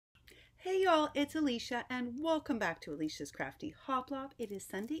y'all, it's Elisha and welcome back to Elisha's Crafty Hoplop. It is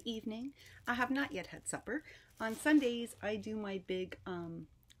Sunday evening. I have not yet had supper. On Sundays, I do my big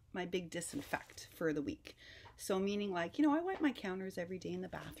disinfect for the week. So meaning like, I wipe my counters every day in the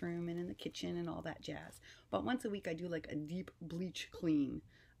bathroom and in the kitchen and all that jazz. But once a week, I do like a deep bleach clean.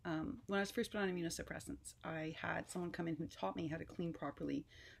 When I was first put on immunosuppressants, I had someone come in who taught me how to clean properly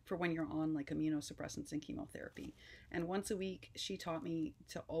for when you're on like immunosuppressants and chemotherapy. And once a week, she taught me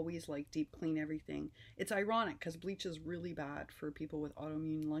to always like deep clean everything. It's ironic because bleach is really bad for people with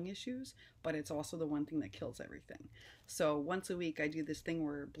autoimmune lung issues, but it's also the one thing that kills everything. So once a week, I do this thing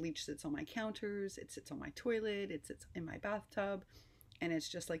where bleach sits on my counters, it sits on my toilet, it sits in my bathtub, and it's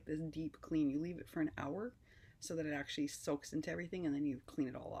just like this deep clean. You leave it for an hour so that it actually soaks into everything, and then you clean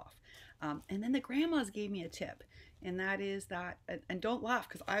it all off. And then the grandmas gave me a tip, and that is that, and don't laugh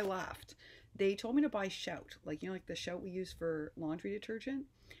because I laughed. They told me to buy Shout, like the Shout we use for laundry detergent,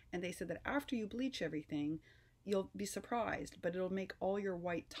 and they said that after you bleach everything, you'll be surprised, but it'll make all your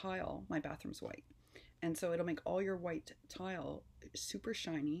white tile, my bathroom's white, and so it'll make all your white tile super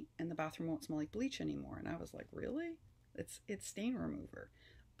shiny, and the bathroom won't smell like bleach anymore. And I was like, really? It's stain remover.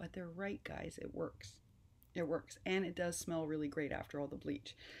 But they're right, guys, it works. It works, and it does smell really great after all the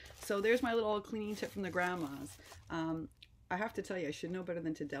bleach. So there's my little cleaning tip from the grandmas. I have to tell you, I should know better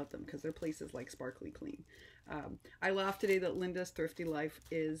than to doubt them because their place is like sparkly clean. I laughed today that Linda's Thrifty Life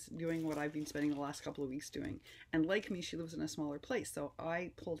is doing what I've been spending the last couple of weeks doing. And like me, she lives in a smaller place. So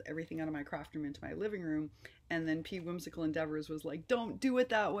I pulled everything out of my craft room into my living room. And then P Whimsical Endeavors was like, don't do it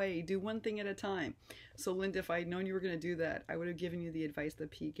that way. Do one thing at a time. So Linda, if I had known you were going to do that, I would have given you the advice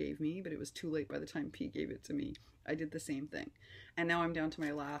that P gave me, but it was too late by the time P gave it to me. I did the same thing. And now I'm down to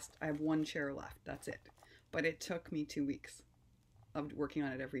my last, I have one chair left. That's it. But it took me 2 weeks of working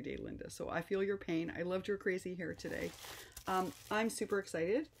on it every day, Linda. So I feel your pain. I loved your crazy hair today. I'm super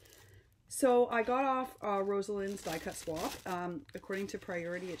excited. So I got off Rosalind's die cut swap. According to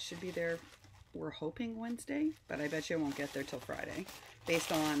priority, it should be there, we're hoping Wednesday, but I bet you I won't get there till Friday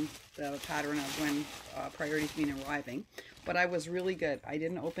based on the pattern of when priority's been arriving. But I was really good. I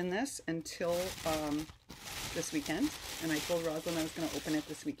didn't open this until this weekend, and I told Rosalind I was going to open it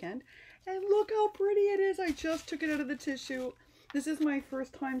this weekend. And look how pretty it is. I just took it out of the tissue. This is my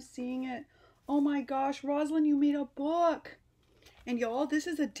first time seeing it. Oh my gosh, Rosalind, you made a book. And y'all, this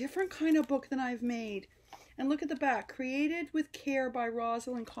is a different kind of book than I've made. And look at the back. Created with Care by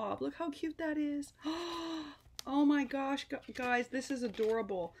Rosalind Cobb. Look how cute that is. Oh my gosh, guys, this is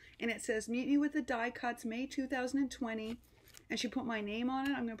adorable. And it says, meet me with the Diecuts, May 2020. And she put my name on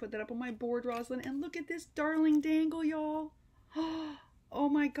it. I'm going to put that up on my board, Rosalind. And look at this darling dangle, y'all. Oh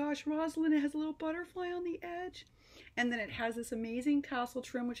my gosh, Rosalind, it has a little butterfly on the edge. And then it has this amazing tassel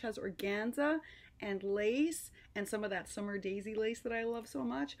trim, which has organza and lace and some of that summer daisy lace that I love so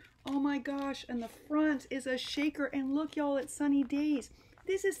much. Oh my gosh. And the front is a shaker. And look, y'all, it's Sunny Days.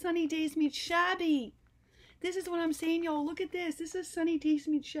 This is Sunny Days meets Shabby. This is what I'm saying, y'all. Look at this. This is Sunny Days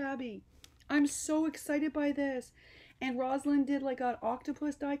meets Shabby. I'm so excited by this. And Rosalind did like an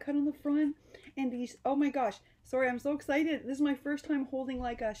octopus die cut on the front. And these, oh my gosh. Sorry, I'm so excited. This is my first time holding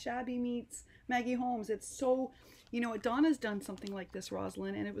like a Shabby meets Maggie Holmes. It's so... Donna's done something like this,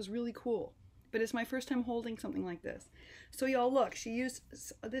 Rosalind, and it was really cool. But it's my first time holding something like this. So y'all look, she used,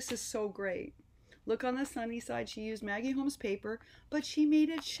 this is so great. Look on the sunny side, she used Maggie Holmes paper, but she made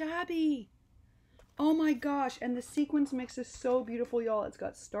it shabby. Oh my gosh, and the sequins mix is so beautiful, y'all. It's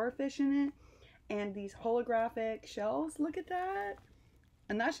got starfish in it and these holographic shells. Look at that.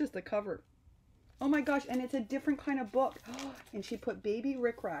 And that's just the cover. Oh my gosh, and it's a different kind of book. And she put baby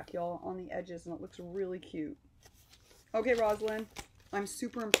rickrack, y'all, on the edges, and it looks really cute. Okay, Rosalind, I'm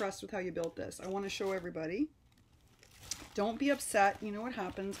super impressed with how you built this. I want to show everybody. Don't be upset. You know what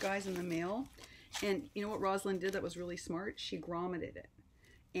happens, guys, in the mail? And you know what Rosalind did that was really smart? She grommeted it.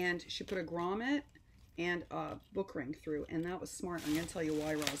 And she put a grommet and a book ring through, and that was smart. I'm going to tell you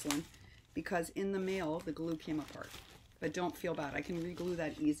why, Rosalind. Because in the mail, the glue came apart. But don't feel bad. I can re-glue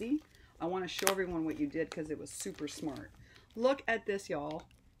that easy. I want to show everyone what you did because it was super smart. Look at this, y'all.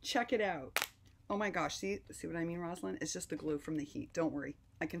 Check it out. Oh my gosh, see what I mean, Rosalind? It's just the glue from the heat. Don't worry,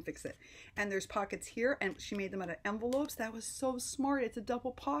 I can fix it. And there's pockets here, and she made them out of envelopes. That was so smart. It's a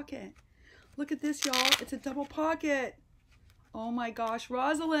double pocket. Look at this, y'all. It's a double pocket. Oh my gosh,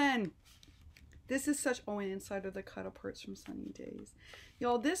 Rosalind. This is such, oh, and inside are the cut aparts from Sunny Days.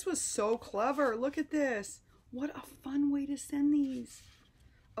 Y'all, this was so clever. Look at this. What a fun way to send these.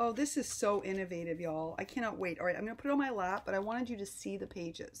 Oh, this is so innovative, y'all. I cannot wait. All right, I'm going to put it on my lap, but I wanted you to see the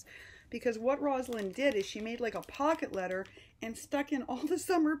pages. because what Rosalind did is she made like a pocket letter and stuck in all the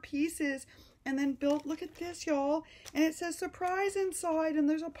summer pieces and then built, look at this, y'all, and it says surprise inside, and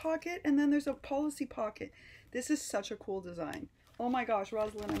there's a pocket, and then there's a policy pocket. This is such a cool design. Oh my gosh,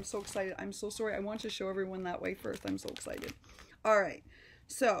 Rosalind, I'm so excited. I'm so sorry. I want to show everyone that way first. I'm so excited. All right,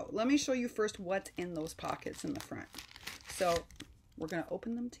 so let me show you first what's in those pockets in the front. So we're going to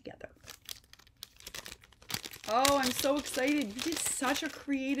open them together. Oh, I'm so excited. You did such a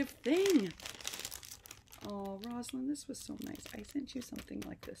creative thing. Oh, Rosalind, this was so nice. I sent you something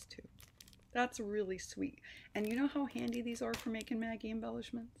like this too. That's really sweet. And you know how handy these are for making Maggie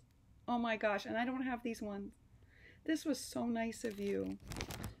embellishments? Oh my gosh, and I don't have these ones. This was so nice of you.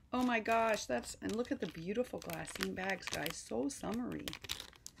 Oh my gosh, and look at the beautiful glassine bags, guys. So summery.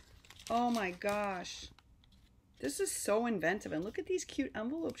 Oh my gosh. This is so inventive. And look at these cute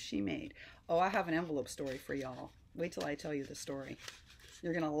envelopes she made. Oh, I have an envelope story for y'all. Wait till I tell you the story.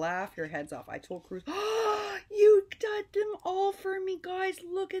 You're going to laugh your heads off. I told Cruz, oh, you did them all for me, guys.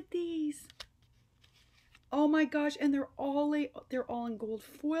 Look at these. Oh my gosh. And they're all in gold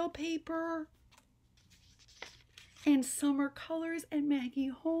foil paper. And summer colors and Maggie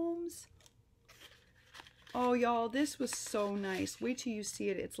Holmes. Oh, y'all, this was so nice. Wait till you see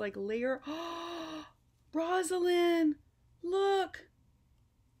it. It's like layer. Oh, Rosalind, look.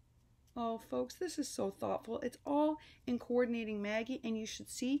 Oh, folks, this is so thoughtful. It's all in coordinating Maggie, and you should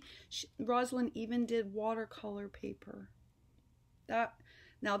see Rosalind even did watercolor paper.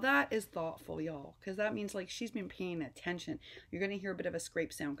 Now that is thoughtful, y'all, because that means like she's been paying attention. You're going to hear a bit of a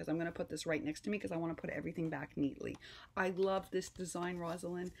scrape sound because I'm going to put this right next to me because I want to put everything back neatly. I love this design,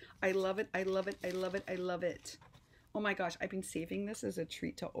 Rosalind. I love it. I love it. I love it. I love it. Oh my gosh, I've been saving this as a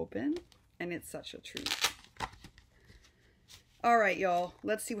treat to open, and it's such a treat. All right, y'all,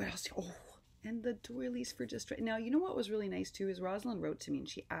 let's see what else. Oh, and the doilies for just right now. You know what was really nice too is Rosalind wrote to me and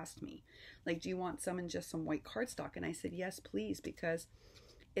she asked me, like, do you want some in just some white cardstock? And I said, yes, please, because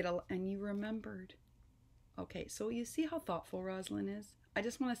and you remembered. Okay, so you see how thoughtful Rosalind is? I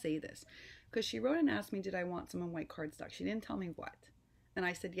just want to say this because she wrote and asked me, did I want some in white cardstock? She didn't tell me what. And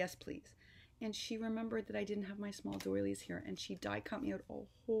I said, yes, please. And she remembered that I didn't have my small doilies here, and she die cut me out a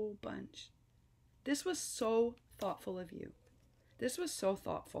whole bunch. This was so thoughtful of you. This was so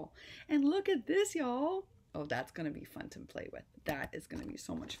thoughtful. And look at this, y'all. Oh, that's going to be fun to play with. That is going to be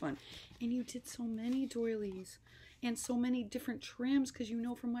so much fun. And you did so many doilies and so many different trims because you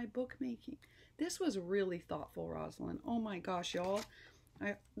know from my bookmaking. This was really thoughtful, Rosalind. Oh my gosh, y'all.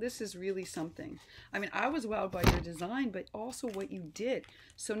 This is really something. I mean, I was wowed by your design, but also what you did.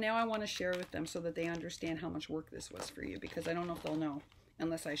 So now I want to share with them so that they understand how much work this was for you, because I don't know if they'll know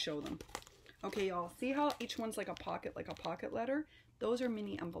unless I show them. Okay, y'all, see how each one's like a pocket letter? Those are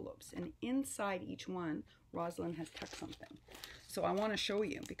mini envelopes, and inside each one, Rosalind has tucked something. So I want to show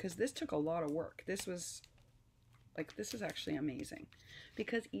you, because this took a lot of work. This is actually amazing,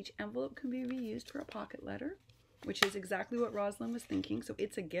 because each envelope can be reused for a pocket letter, which is exactly what Rosalind was thinking. So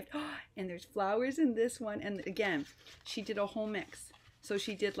it's a gift. And there's flowers in this one. And again, she did a whole mix. So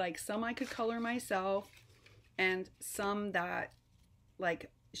she did like some I could color myself, and some that like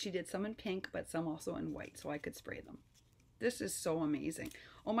she did some in pink, but some also in white, so I could spray them. This is so amazing.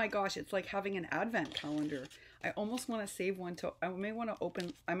 Oh my gosh, it's like having an advent calendar. I almost want to save one I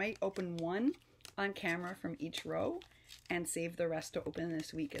might open one on camera from each row and save the rest to open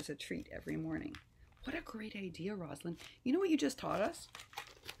this week as a treat every morning. What a great idea, Rosalind. You know what you just taught us?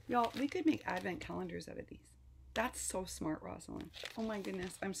 Y'all, we could make advent calendars out of these. That's so smart, Rosalind. Oh my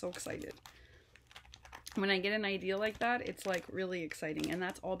goodness, I'm so excited. When I get an idea like that, it's like really exciting, and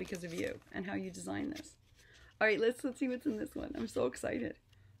that's all because of you and how you designed this. All right, let's see what's in this one. I'm so excited.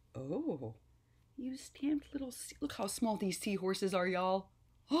 Oh, you stamped little, look how small these seahorses are, y'all.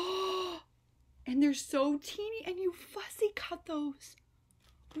 Oh, and they're so teeny, and you fussy cut those.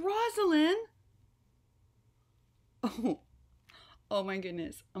 Rosalind. Oh my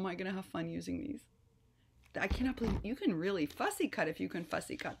goodness. Am I gonna have fun using these? I cannot believe you can really fussy cut if you can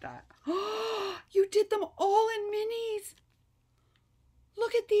fussy cut that. Oh, you did them all in minis.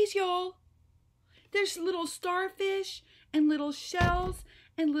 Look at these, y'all. There's little starfish and little shells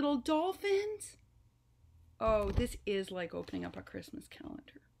and little dolphins. Oh, this is like opening up a Christmas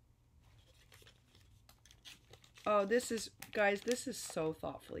calendar. Oh, this is, guys, this is so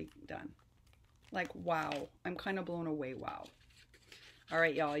thoughtfully done. Like, wow. I'm kind of blown away. Wow. All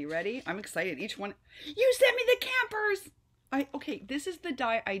right, y'all, you ready? I'm excited. Each one. You sent me the campers. Okay, this is the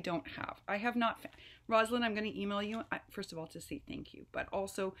die I don't have. I have not. Rosalind, I'm going to email you. First of all, to say thank you. But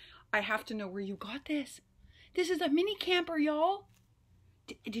also, I have to know where you got this. This is a mini camper, y'all.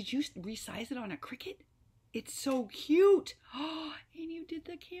 Did you resize it on a Cricut? It's so cute. Oh, and you you did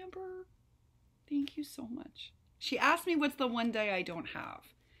the camper. Thank you so much. She asked me what's the one day I don't have.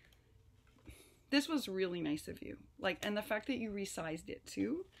 This was really nice of you. Like, and the fact that you resized it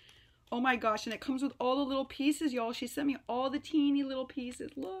too. Oh my gosh, and it comes with all the little pieces, y'all. She sent me all the teeny little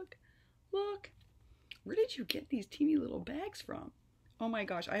pieces. Look, look. Where did you get these teeny little bags from? Oh my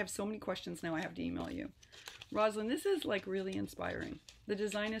gosh, I have so many questions now I have to email you. Rosalind, this is like really inspiring. The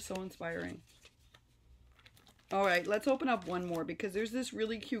design is so inspiring. All right, let's open up one more because there's this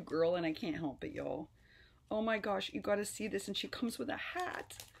really cute girl and I can't help it, y'all. Oh my gosh, you got to see this. And she comes with a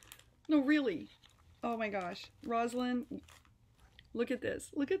hat. No, really. Oh my gosh. Rosalind, look at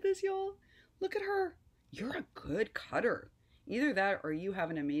this. Look at this, y'all. Look at her. You're a good cutter. Either that or you have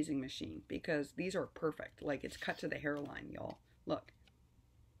an amazing machine because these are perfect. Like it's cut to the hairline, y'all. Look.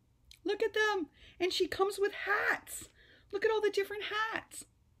 Look at them. And she comes with hats. Look at all the different hats.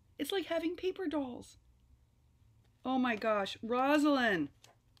 It's like having paper dolls. Oh my gosh. Rosalind.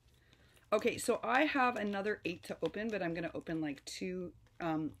 Okay, so I have another 8 to open, but I'm going to open like 2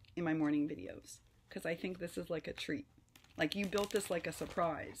 in my morning videos because I think this is like a treat. Like you built this like a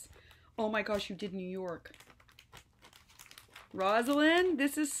surprise. Oh my gosh, you did New York. Rosalind,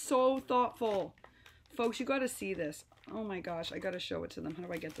 this is so thoughtful. Folks, you got to see this. Oh my gosh, I got to show it to them. How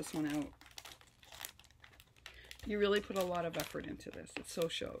do I get this one out? You really put a lot of effort into this. It so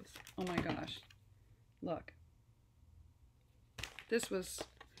shows. Oh my gosh. Look. This was,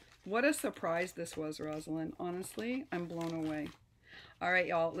 what a surprise this was, Rosalind. Honestly, I'm blown away. All right,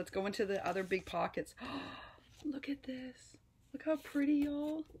 y'all, let's go into the other big pockets. Look at this. Look how pretty,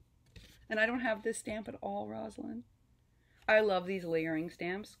 y'all. And I don't have this stamp at all, Rosalind. I love these layering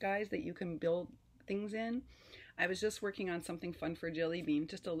stamps, guys, that you can build things in. I was just working on something fun for Jelly Bean,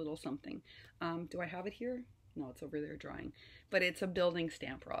 just a little something. Do I have it here? No, it's over there drying. But it's a building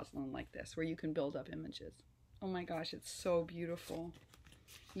stamp, Rosalind, like this, where you can build up images. Oh my gosh, it's so beautiful.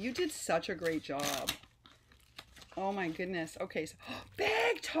 You did such a great job. Oh my goodness. Okay, so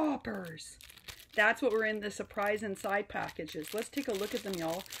bag toppers. That's what we're in the surprise inside packages. Let's take a look at them,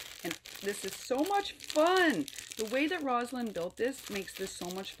 y'all. And this is so much fun. The way that Rosalind built this makes this so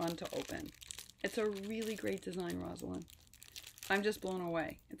much fun to open. It's a really great design, Rosalind. I'm just blown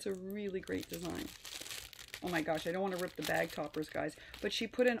away. It's a really great design. Oh my gosh, I don't want to rip the bag toppers, guys. But she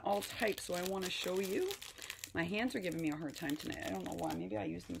put in all types, so I want to show you. My hands are giving me a hard time tonight. I don't know why. Maybe I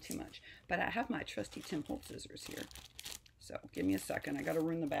use them too much. But I have my trusty Tim Holtz scissors here. So give me a second. I got to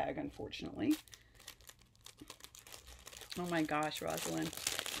ruin the bag, unfortunately. Oh my gosh, Rosalind.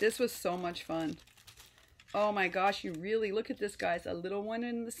 This was so much fun. Oh my gosh, you really, look at this, guys. A little one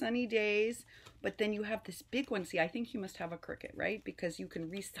in the sunny days. But then you have this big one. See, I think you must have a Cricut, right? Because you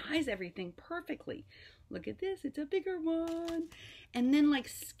can resize everything perfectly. Look at this. It's a bigger one. And then like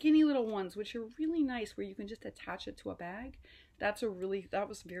skinny little ones, which are really nice, where you can just attach it to a bag. That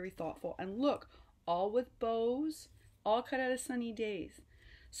was very thoughtful. And look, all with bows, all cut out of Sunny Days.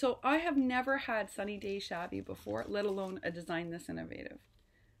 So I have never had Sunny Day Shabby before, let alone a design this innovative.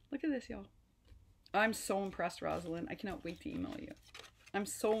 Look at this, y'all. I'm so impressed, Rosalind. I cannot wait to email you. I'm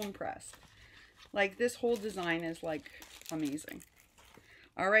so impressed. Like, this whole design is, like, amazing.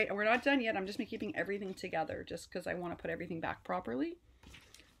 All right, and we're not done yet. I'm just keeping everything together just because I want to put everything back properly.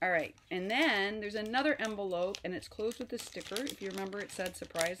 All right, and then there's another envelope, and it's closed with a sticker. If you remember, it said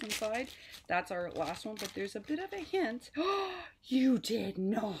surprise inside. That's our last one, but there's a bit of a hint. You did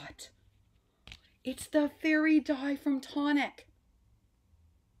not. It's the fairy dye from Tonic.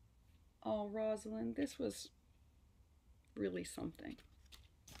 Oh, Rosalind, this was really something.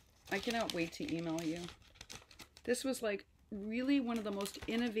 I cannot wait to email you. This was like really one of the most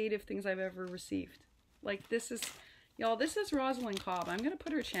innovative things I've ever received. Like this is, y'all, this is Rosalind Cobb. I'm going to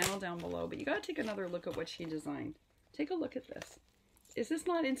put her channel down below, but you got to take another look at what she designed. Take a look at this. Is this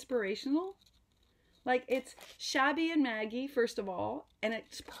not inspirational? Like it's Shabby and Maggie, first of all, and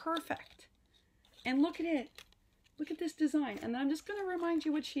it's perfect. And look at it. Look at this design. And I'm just going to remind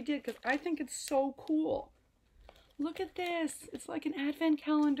you what she did because I think it's so cool. Look at this. It's like an advent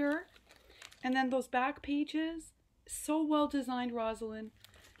calendar. And then those back pages. So well designed, Rosalind.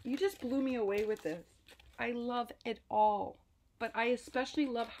 You just blew me away with this. I love it all. But I especially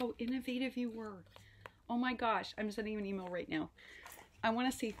love how innovative you were. Oh my gosh. I'm sending you an email right now. I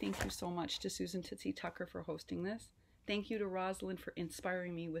want to say thank you so much to Susan Tootsie Tucker for hosting this. Thank you to Rosalind for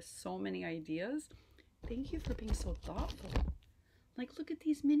inspiring me with so many ideas. Thank you for being so thoughtful. Like, look at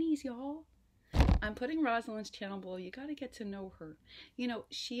these minis, y'all. I'm putting Rosalind's channel below. You got to get to know her. You know,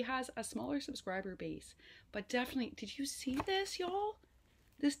 she has a smaller subscriber base, but definitely, did you see this, y'all?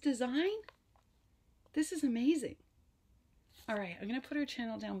 This design? This is amazing. All right, I'm going to put her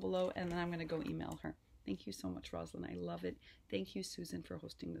channel down below, and then I'm going to go email her. Thank Thank you so much, Rosalind. I love it. Thank you, Susan, for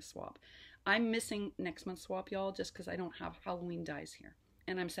hosting the swap. I'm missing next month's swap, y'all, just because I don't have Halloween dies here.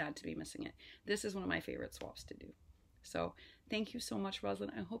 And I'm sad to be missing it. This is one of my favorite swaps to do. So thank you so much,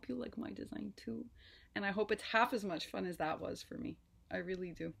 Rosalind. I hope you like my design too. And I hope it's half as much fun as that was for me. I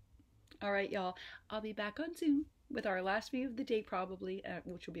really do. All right, y'all. I'll be back on Zoom with our last view of the day probably,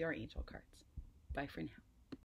 which will be our angel cards. Bye for now.